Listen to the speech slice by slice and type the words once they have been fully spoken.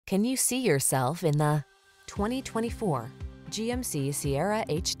Can you see yourself in the 2024 GMC Sierra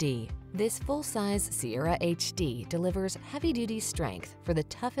HD? This full-size Sierra HD delivers heavy-duty strength for the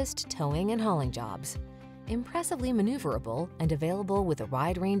toughest towing and hauling jobs. Impressively maneuverable and available with a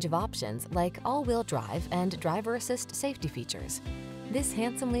wide range of options like all-wheel drive and driver assist safety features. This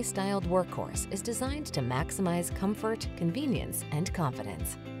handsomely styled workhorse is designed to maximize comfort, convenience, and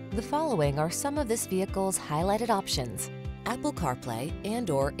confidence. The following are some of this vehicle's highlighted options: Apple CarPlay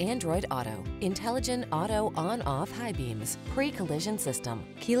and/or Android Auto, intelligent auto on-off high beams, pre-collision system,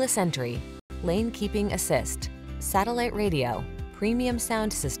 keyless entry, lane keeping assist, satellite radio, premium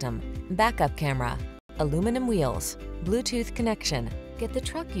sound system, backup camera, aluminum wheels, Bluetooth connection. Get the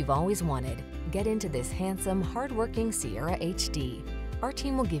truck you've always wanted. Get into this handsome, hard-working Sierra HD. Our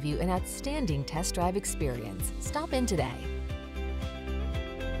team will give you an outstanding test drive experience. Stop in today.